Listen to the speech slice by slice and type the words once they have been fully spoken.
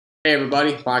Hey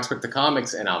everybody,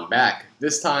 Aok and I'm back.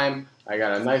 This time, I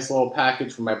got a nice little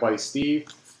package from my buddy Steve,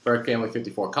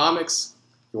 Berkfamily54Comics.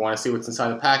 If you want to see what's inside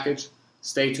the package,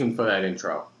 stay tuned for that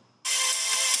intro.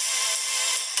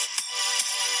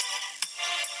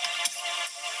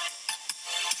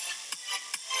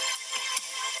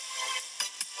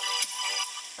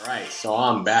 Alright, so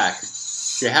I'm back.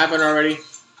 If you haven't already,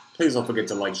 please don't forget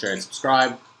to like, share, and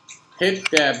subscribe. Hit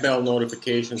that bell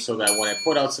notification so that when I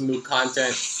put out some new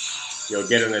content, you'll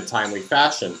get it in a timely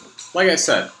fashion. Like I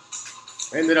said,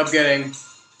 I ended up getting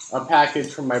a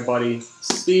package from my buddy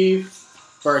Steve,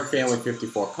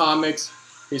 Berkfamily54Comics.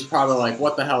 He's probably like,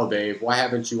 what the hell, Dave? Why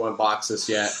haven't you unboxed this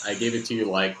yet? I gave it to you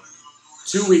like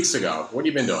 2 weeks ago. What have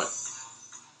you been doing?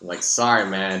 I'm like, sorry,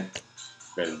 man.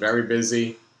 Been very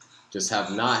busy. Just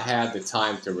have not had the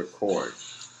time to record,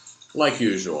 like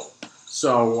usual.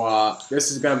 So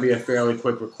this is going to be a fairly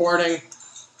quick recording.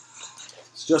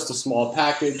 It's just a small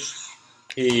package.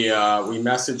 We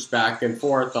messaged back and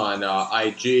forth on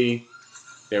IG.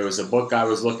 There was a book I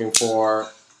was looking for.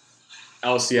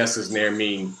 LCS is near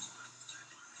me.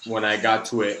 When I got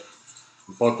to it,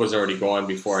 the book was already gone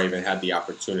before I even had the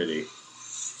opportunity.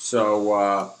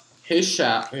 So his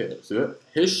shop,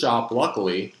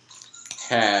 luckily,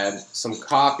 had some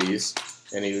copies,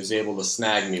 and he was able to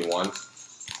snag me one.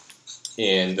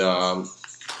 And I'm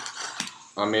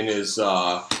in his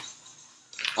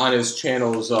on his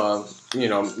channel's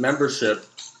membership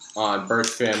on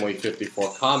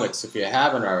Berkfamily54Comics. If you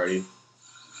haven't already,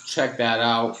 check that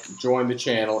out. Join the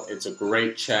channel. It's a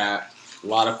great chat. A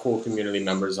lot of cool community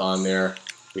members on there.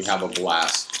 We have a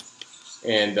blast.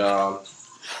 And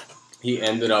he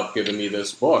ended up giving me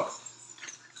this book.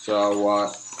 So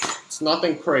it's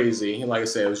nothing crazy. Like I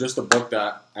said, it was just a book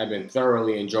that I've been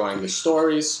thoroughly enjoying the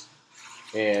stories.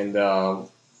 And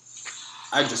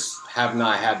I just have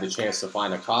not had the chance to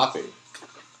find a copy.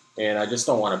 And I just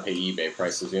don't want to pay eBay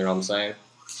prices, you know what I'm saying?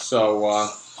 So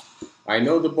I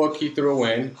know the book he threw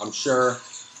in, I'm sure.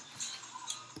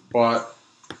 But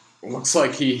it looks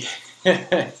like he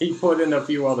he put in a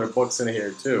few other books in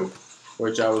here too,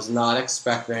 which I was not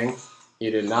expecting. He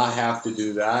did not have to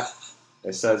do that.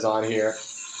 It says on here,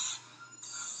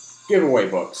 giveaway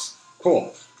books.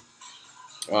 Cool.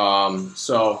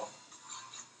 So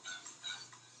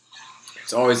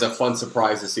it's always a fun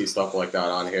surprise to see stuff like that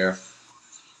on here.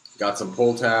 Got some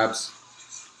pull tabs,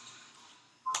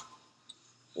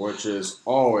 which is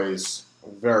always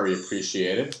very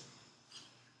appreciated.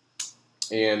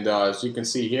 And as you can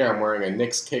see here, I'm wearing a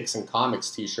Knicks, Kicks, and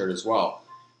Comics t-shirt as well.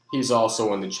 He's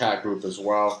also in the chat group as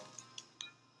well.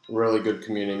 Really good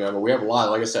community member. We have a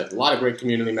lot, like I said, a lot of great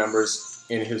community members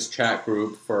in his chat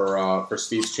group for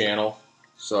Steve's channel.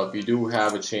 So if you do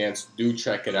have a chance, do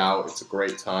check it out. It's a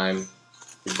great time.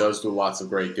 He does do lots of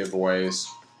great giveaways.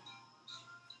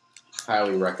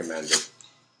 Highly recommended.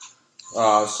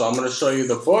 So I'm going to show you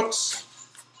the books.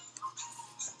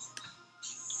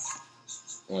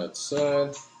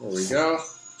 There we go.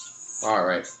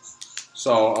 Alright.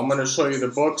 So I'm going to show you the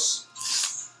books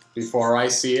before I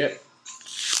see it.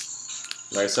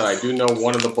 Like I said, I do know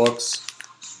one of the books.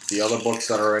 The other books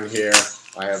that are in here,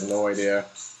 I have no idea.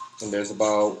 And there's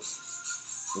about,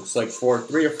 looks like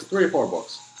three or four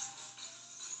books.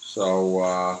 So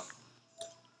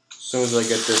as soon as I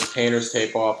get this painter's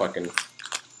tape off, I can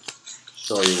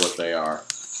show you what they are.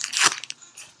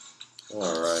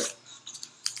 Alright.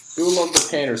 Do love the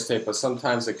painter's tape, but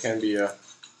sometimes it can be a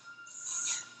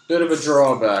bit of a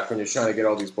drawback when you're trying to get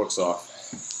all these books off.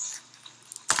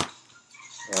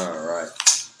 Alright.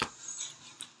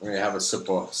 I'm going to have a sip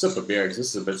of beer, because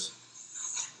this is a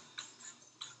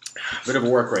bit of a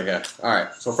work right here.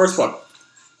 Alright, so first book.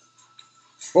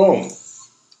 Boom!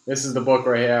 This is the book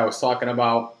right here I was talking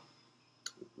about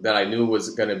that I knew was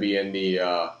going to be in the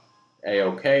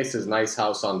AOK. It says Nice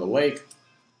House on the Lake.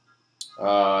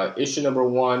 Issue number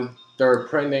 1, 3rd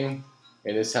printing.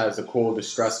 And this has a cool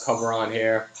distress cover on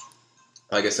here.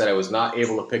 Like I said, I was not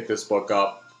able to pick this book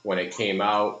up when it came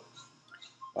out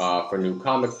for New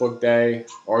Comic Book Day.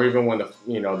 Or even when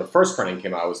the first printing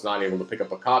came out, I was not able to pick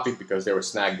up a copy because they were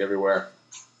snagged everywhere.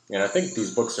 And I think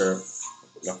these books are...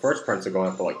 The first prints are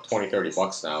going for like 20, 30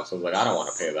 bucks now, so I was like, I don't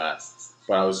want to pay that.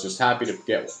 But I was just happy to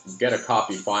get a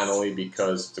copy finally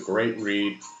because it's a great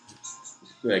read.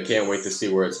 And I can't wait to see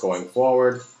where it's going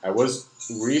forward. I was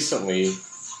recently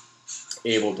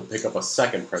able to pick up a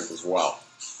second print as well.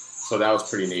 So that was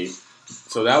pretty neat.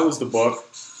 So that was the book.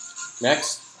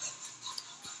 Next.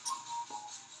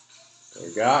 What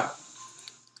we got?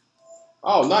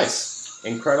 Oh, nice.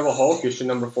 Incredible Hulk, issue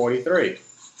number 43.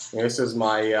 And this is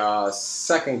my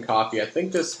second copy. I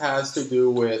think this has to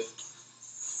do with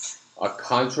a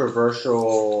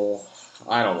controversial,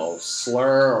 I don't know,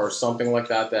 slur or something like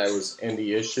that that was in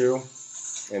the issue,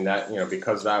 and that, you know,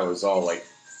 because that was all like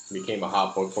became a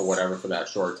hot book for whatever for that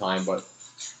short time. But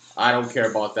I don't care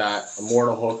about that.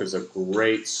 Immortal Hulk is a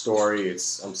great story.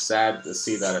 I'm sad to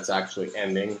see that it's actually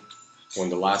ending when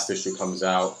the last issue comes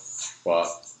out, but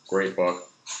great book.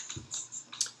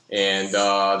 And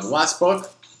the last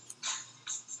book,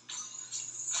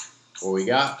 what we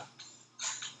got?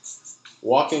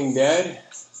 Walking Dead,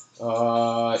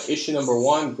 issue number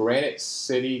 1, Granite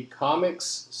City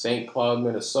Comics, St. Cloud,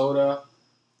 Minnesota.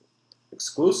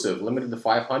 Exclusive, limited to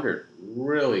 500.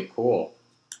 Really cool.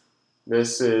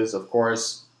 This is, of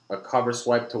course, a cover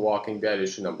swipe to Walking Dead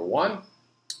issue number 1.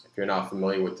 If you're not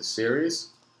familiar with the series,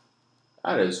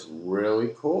 that is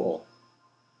really cool.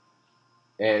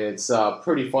 And it's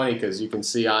pretty funny because you can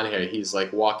see on here he's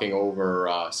like walking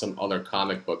over some other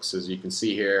comic books. As you can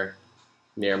see here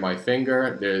near my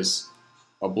finger, there's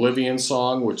Oblivion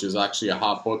Song, which is actually a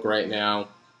hot book right now.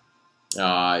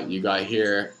 You got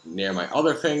here near my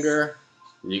other finger,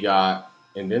 you got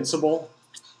Invincible,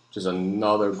 which is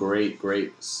another great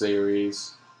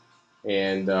series.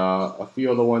 And a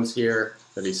few other ones here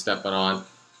that he's stepping on.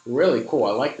 Really cool.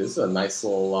 I like this. This is a nice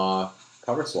little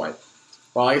cover swipe.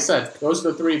 Well, like I said, those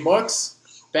are the 3 books.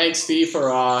 Thanks, Steve,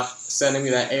 for sending me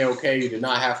that AOK. You did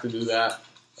not have to do that.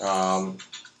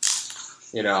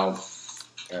 You know,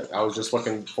 I was just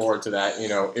looking forward to that, you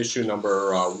know, issue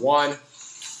number 1,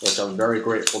 which I'm very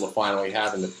grateful to finally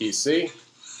have in the PC.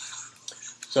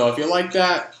 So if you like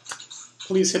that,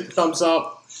 please hit the thumbs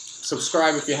up.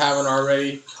 Subscribe if you haven't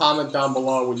already. Comment down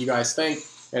below what you guys think.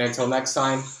 And until next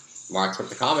time, Marks with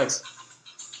the Comics.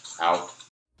 Out.